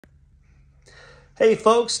Hey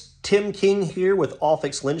folks, Tim King here with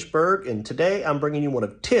Allfix Lynchburg, and today I'm bringing you one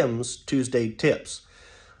of Tim's Tuesday tips.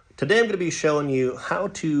 Today I'm going to be showing you how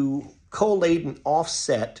to collate and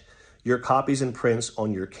offset your copies and prints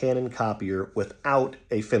on your Canon Copier without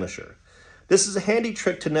a finisher. This is a handy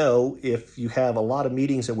trick to know if you have a lot of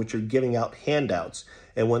meetings in which you're giving out handouts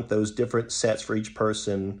and want those different sets for each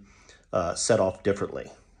person set off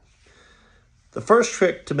differently. The first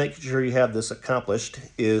trick to make sure you have this accomplished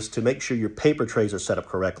is to make sure your paper trays are set up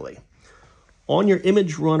correctly. On your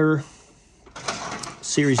Image Runner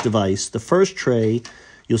series device, the first tray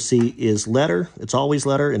you'll see is letter. It's always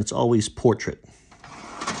letter and it's always portrait.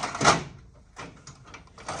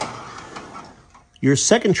 Your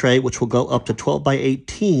second tray, which will go up to 12 by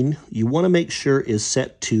 18, you want to make sure is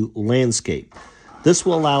set to landscape. This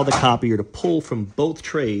will allow the copier to pull from both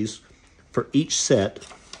trays for each set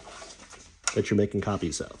that you're making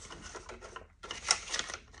copies of.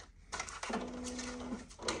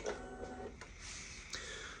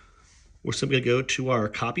 We're simply going to go to our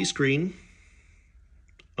copy screen.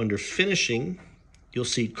 Under finishing, you'll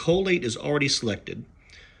see Collate is already selected.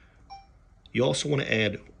 You also want to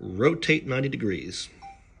add rotate 90 degrees.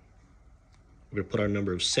 We're going to put our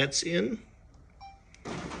number of sets in.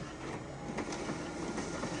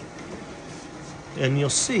 And you'll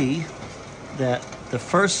see that the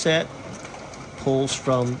first set pulls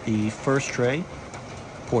from the first tray,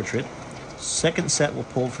 portrait. Second set will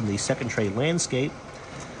pull from the second tray, landscape.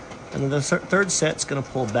 And then the third set's going to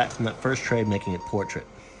pull back from that first tray, making it portrait.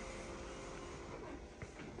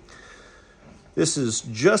 This is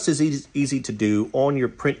just as easy to do on your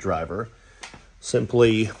print driver.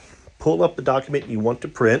 Simply pull up the document you want to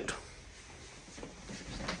print.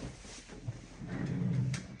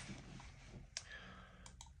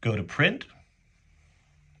 Go to print.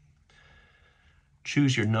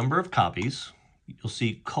 Choose your number of copies. You'll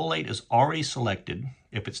see Collate is already selected.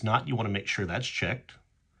 If it's not, you want to make sure that's checked.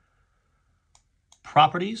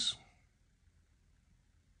 Properties.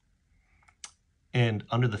 And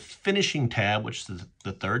under the finishing tab, which is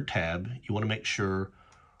the third tab, you want to make sure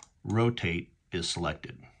rotate is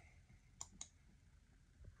selected.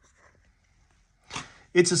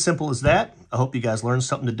 It's as simple as that. I hope you guys learned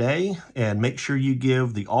something today, and make sure you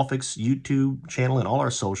give the Allfix YouTube channel and all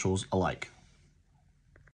our socials a like.